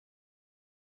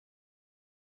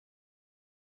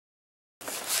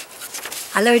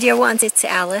Hello dear ones, it's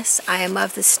Alice. I am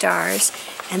of the stars,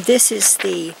 and this is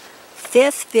the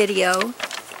 5th video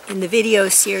in the video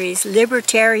series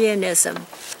Libertarianism,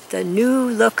 the New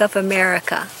Look of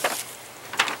America.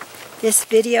 This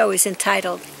video is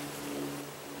entitled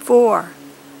 4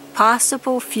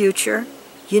 Possible Future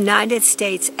United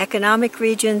States Economic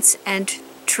Regions and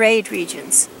Trade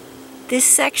Regions. This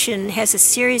section has a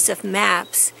series of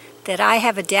maps that I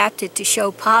have adapted to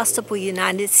show possible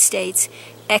United States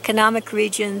economic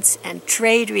regions and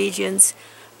trade regions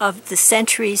of the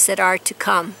centuries that are to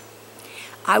come.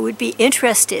 I would be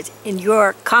interested in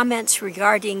your comments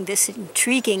regarding this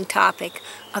intriguing topic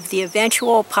of the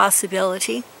eventual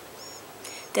possibility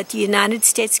that the United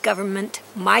States government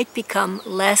might become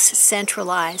less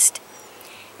centralized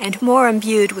and more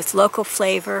imbued with local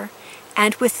flavor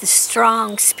and with the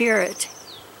strong spirit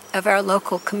of our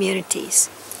local communities.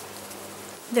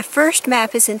 The first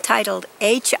map is entitled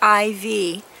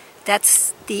HIV,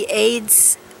 that's the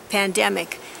AIDS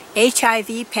pandemic.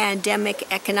 HIV pandemic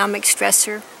economic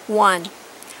stressor 1.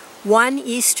 One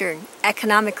eastern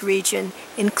economic region,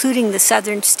 including the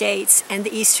southern states and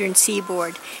the eastern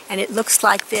seaboard, and it looks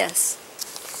like this.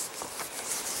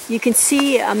 You can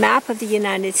see a map of the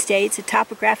United States, a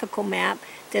topographical map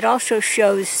that also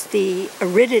shows the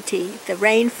aridity, the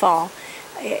rainfall.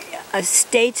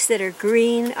 States that are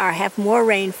green have more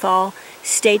rainfall,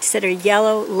 states that are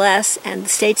yellow less, and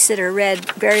states that are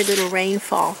red very little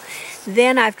rainfall.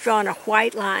 Then I've drawn a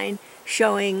white line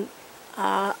showing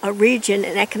a region,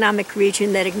 an economic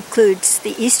region that includes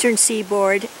the eastern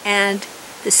seaboard and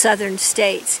the southern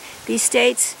states. These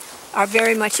states are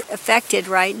very much affected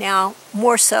right now,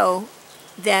 more so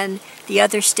than the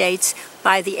other states,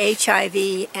 by the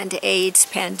HIV and AIDS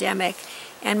pandemic.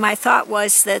 And my thought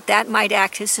was that that might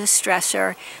act as a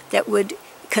stressor that would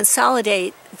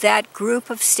consolidate that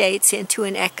group of states into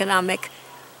an economic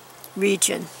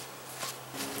region.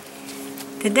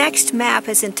 The next map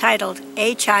is entitled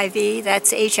HIV,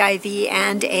 that's HIV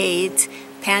and AIDS,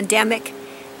 Pandemic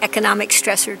Economic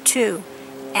Stressor 2,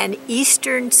 an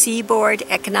Eastern Seaboard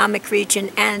Economic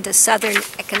Region and a Southern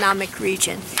Economic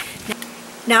Region.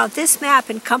 Now this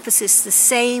map encompasses the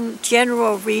same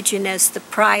general region as the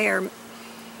prior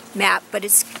map, but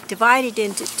it's divided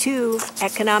into two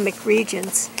economic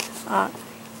regions.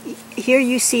 Here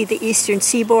you see the eastern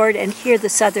seaboard and here the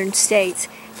southern states.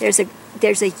 There's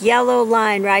a yellow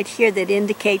line right here that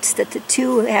indicates that the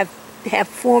two have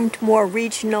formed more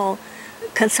regional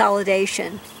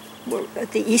consolidation.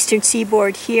 The eastern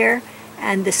seaboard here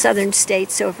and the southern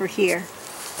states over here.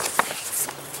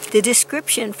 The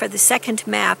description for the second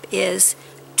map is,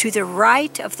 to the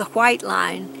right of the white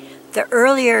line, the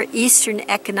earlier Eastern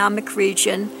Economic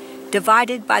Region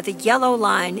divided by the yellow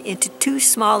line into two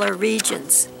smaller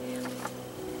regions,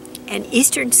 an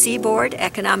Eastern Seaboard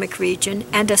Economic Region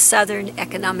and a Southern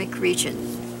Economic Region.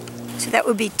 So that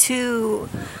would be two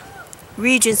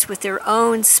regions with their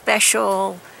own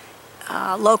special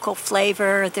local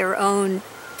flavor, their own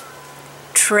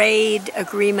trade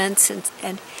agreements,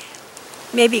 and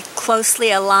maybe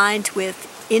closely aligned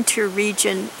with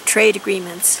inter-region trade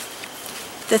agreements.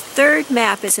 The third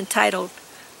map is entitled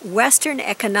Western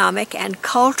Economic and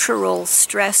Cultural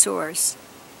Stressors,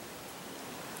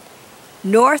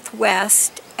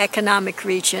 Northwest Economic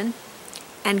Region,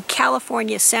 and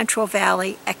California Central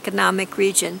Valley Economic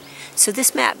Region. So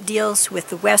this map deals with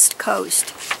the West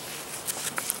Coast.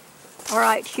 All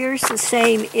right, here's the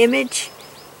same image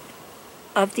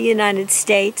of the United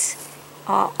States.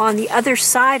 On the other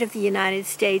side of the United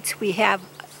States, we have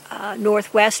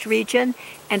Northwest region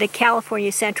and a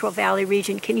California Central Valley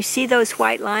region. Can you see those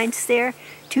white lines there?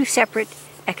 Two separate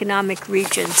economic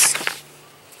regions.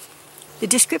 The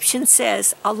description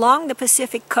says, along the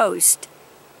Pacific coast,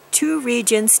 two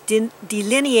regions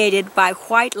delineated by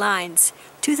white lines.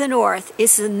 To the north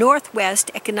is the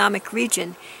Northwest Economic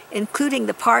Region, including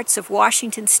the parts of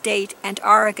Washington State and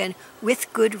Oregon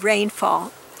with good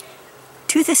rainfall.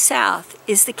 To the south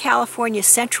is the California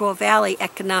Central Valley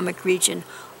Economic Region,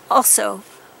 also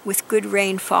with good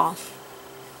rainfall.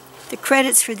 The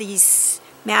credits for these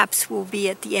maps will be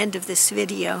at the end of this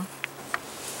video.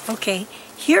 Okay,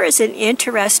 here is an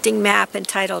interesting map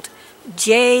entitled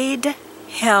Jade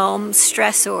Helm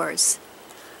Stressors,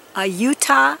 a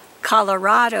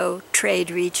Utah-Colorado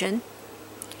trade region,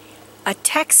 a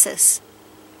Texas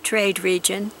trade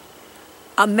region,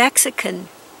 a Mexican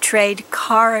trade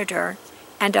corridor,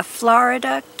 and a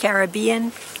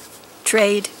Florida-Caribbean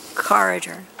trade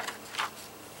corridor.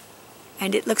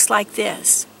 And it looks like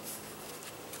this.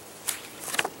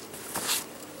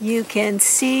 You can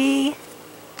see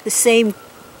the same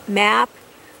map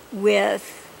with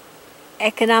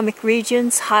economic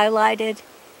regions highlighted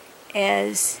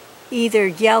as either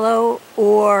yellow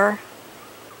or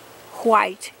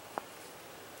white.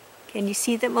 Can you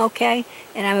see them okay?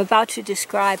 And I'm about to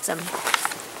describe them.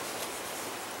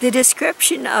 The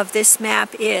description of this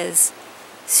map is: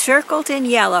 circled in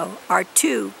yellow are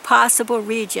 2 possible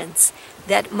regions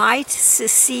that might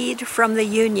secede from the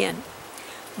Union,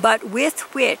 but with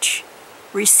which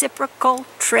reciprocal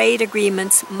trade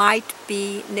agreements might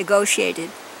be negotiated.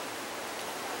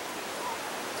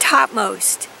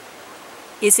 Topmost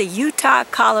is a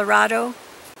Utah-Colorado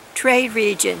trade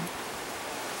region,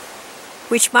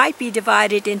 which might be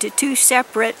divided into 2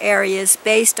 separate areas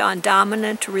based on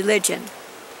dominant religion.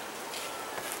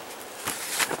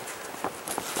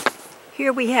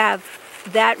 Here we have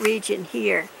that region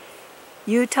here,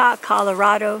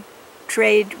 Utah-Colorado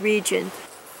trade region.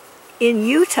 In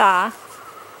Utah,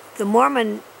 the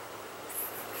Mormon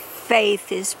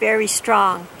faith is very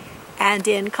strong, and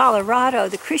in Colorado,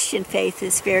 the Christian faith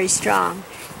is very strong.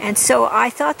 And so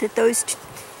I thought that those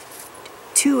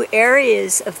 2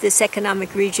 areas of this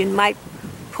economic region might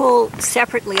pull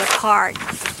separately apart,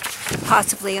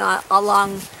 possibly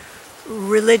along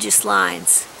religious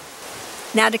lines.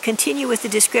 Now, to continue with the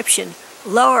description,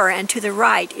 lower and to the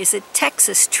right is a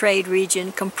Texas trade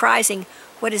region comprising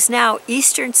what is now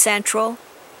eastern central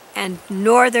and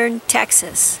northern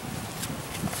Texas.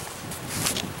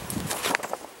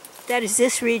 That is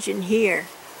this region here,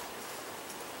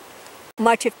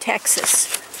 much of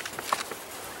Texas.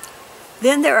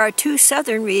 Then there are 2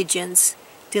 southern regions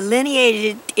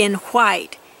delineated in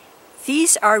white.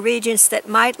 These are regions that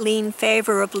might lean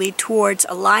favorably towards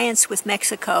alliance with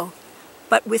Mexico,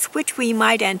 but with which we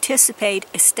might anticipate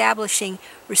establishing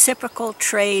reciprocal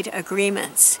trade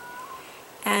agreements.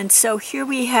 And so here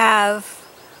we have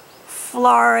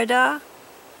Florida,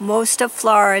 most of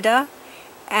Florida,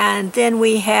 and then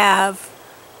we have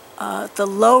the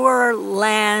lower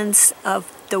lands of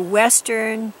the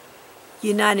western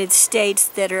United States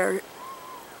that are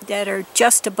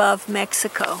just above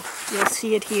Mexico. You'll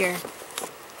see it here,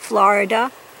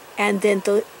 Florida, and then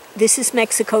this is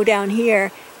Mexico down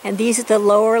here, and these are the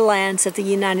lower lands of the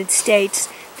United States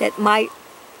that might,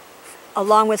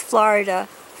 along with Florida,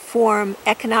 form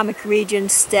economic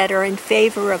regions that are in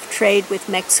favor of trade with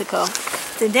Mexico.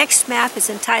 The next map is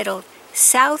entitled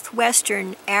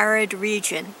Southwestern Arid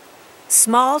Region,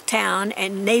 Small Town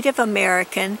and Native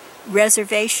American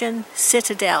Reservation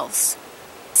Citadels.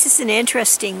 This is an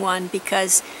interesting one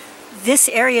because this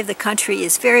area of the country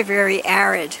is very, very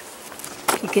arid.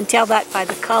 You can tell that by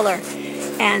the color.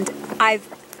 And I've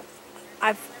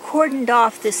cordoned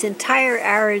off this entire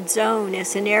arid zone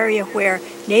as an area where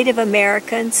Native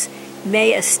Americans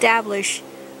may establish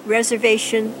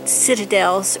reservation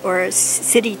citadels or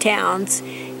city towns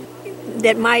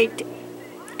that might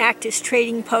act as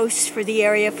trading posts for the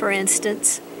area, for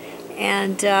instance,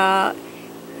 and that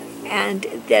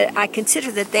I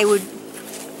consider that they would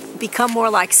become more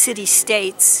like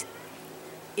city-states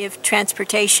if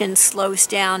transportation slows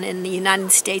down in the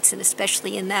United States, and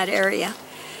especially in that area,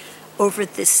 over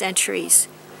the centuries.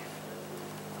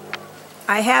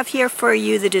 I have here for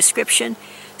you the description.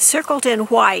 Circled in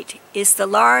white is the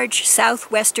large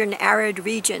southwestern arid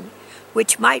region,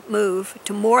 which might move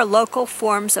to more local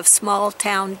forms of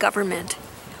small-town government,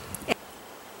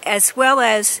 as well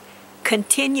as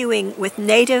continuing with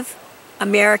Native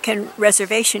American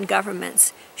reservation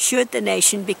governments should the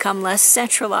nation become less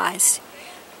centralized.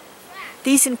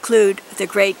 These include the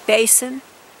Great Basin,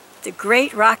 the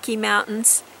Great Rocky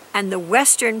Mountains, and the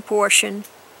western portion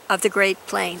of the Great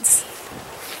Plains.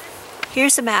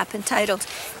 Here's a map entitled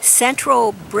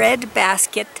Central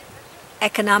Breadbasket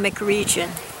Economic Region.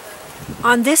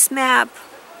 On this map,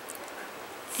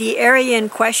 the area in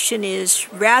question is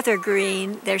rather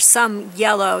green. There's some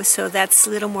yellow, so that's a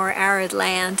little more arid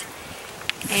land.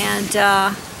 And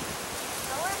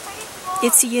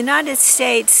it's the United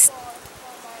States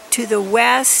to the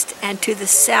west and to the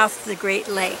south of the Great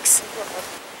Lakes.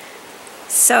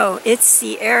 So it's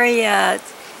the area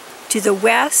to the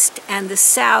west and the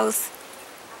south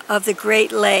of the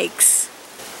Great Lakes.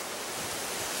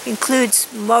 Includes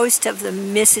most of the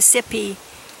Mississippi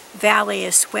Valley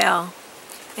as well.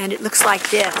 And it looks like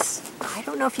this. I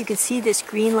don't know if you can see this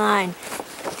green line.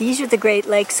 These are the Great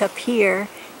Lakes up here,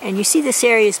 and you see this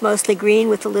area is mostly green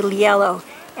with a little yellow.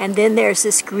 And then there's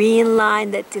this green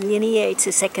line that delineates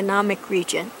this economic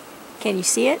region. Can you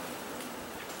see it?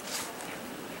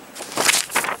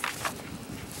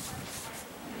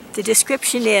 The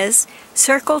description is,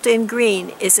 circled in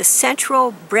green is a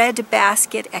central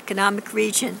breadbasket economic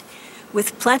region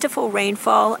with plentiful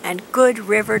rainfall and good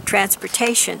river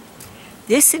transportation.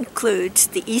 This includes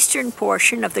the eastern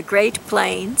portion of the Great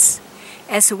Plains,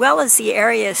 as well as the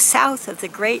area south of the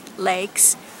Great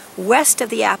Lakes, west of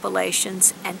the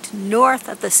Appalachians, and north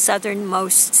of the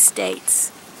southernmost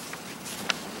states.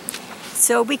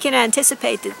 So we can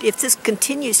anticipate that if this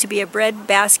continues to be a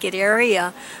breadbasket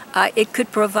area, it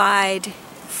could provide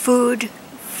food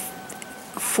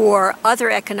for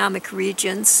other economic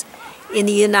regions in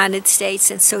the United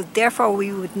States, and so therefore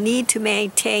we would need to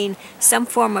maintain some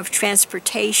form of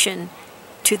transportation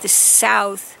to the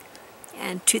south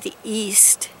and to the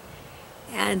east.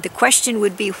 And the question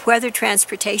would be whether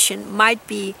transportation might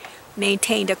be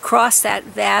maintained across that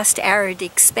vast arid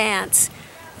expanse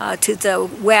to the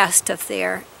west of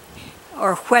there,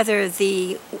 or whether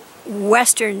the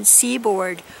western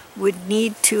seaboard would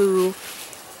need to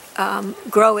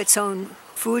grow its own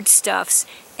foodstuffs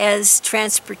as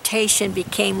transportation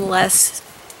became less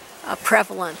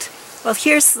prevalent. Well,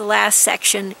 here's the last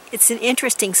section. It's an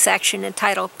interesting section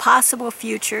entitled Possible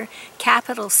Future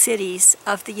Capital Cities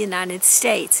of the United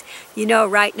States. You know,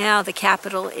 right now the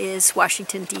capital is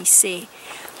Washington, D.C.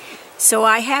 So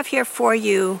I have here for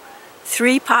you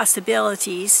 3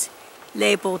 possibilities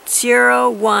labeled 0,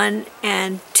 1,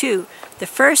 and 2. The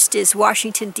first is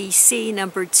Washington, D.C.,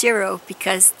 numbered 0,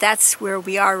 because that's where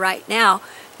we are right now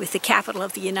with the capital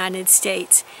of the United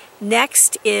States.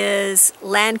 Next is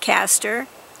Lancaster,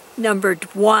 numbered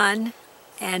 1,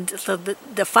 and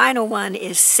the final one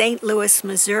is St. Louis,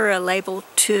 Missouri, labeled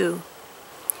 2.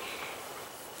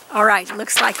 All right, it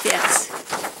looks like this.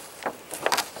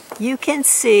 You can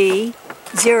see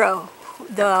 0,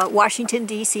 the Washington,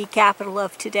 D.C. capital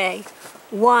of today.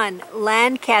 1,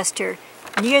 Lancaster,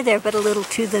 near there but a little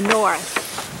to the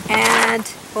north. And,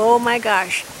 oh my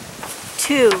gosh,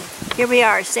 2, here we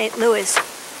are, St. Louis,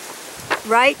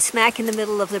 right smack in the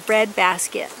middle of the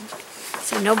breadbasket.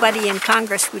 So nobody in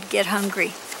Congress would get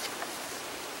hungry.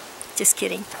 Just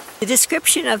kidding. The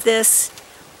description of this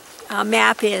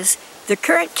map is, the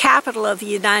current capital of the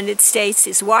United States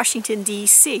is Washington,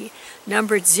 D.C.,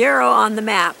 numbered 0 on the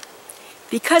map.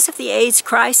 Because of the AIDS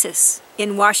crisis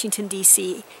in Washington,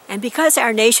 D.C., and because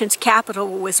our nation's capital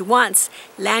was once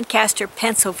Lancaster,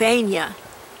 Pennsylvania,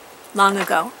 long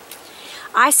ago,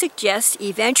 I suggest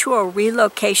eventual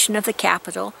relocation of the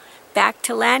capital back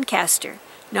to Lancaster,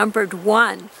 numbered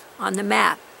 1 on the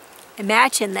map.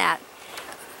 Imagine that,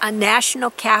 a national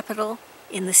capital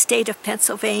in the state of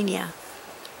Pennsylvania.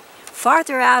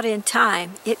 Farther out in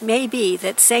time, it may be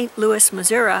that St. Louis,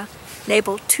 Missouri,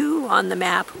 labeled 2 on the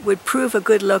map, would prove a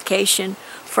good location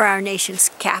for our nation's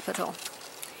capital.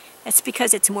 That's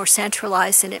because it's more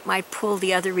centralized and it might pull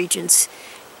the other regions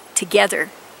together.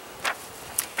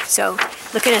 So,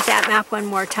 looking at that map one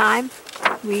more time,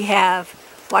 we have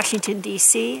Washington,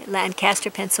 D.C., Lancaster,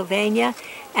 Pennsylvania,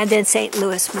 and then St.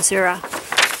 Louis, Missouri.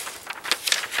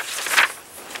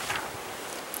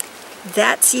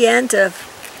 That's the end of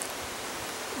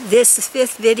this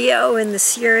 5th video in the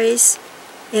series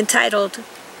entitled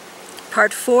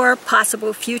Part 4,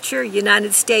 Possible Future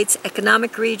United States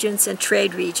Economic Regions and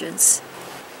Trade Regions.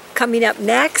 Coming up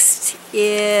next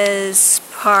is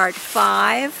Part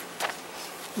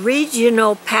 5,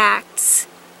 Regional Pacts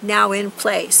Now in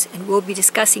Place, and we'll be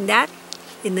discussing that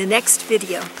in the next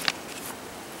video.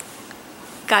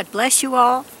 God bless you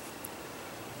all,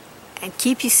 and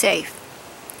keep you safe,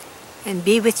 and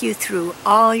be with you through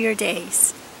all your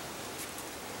days.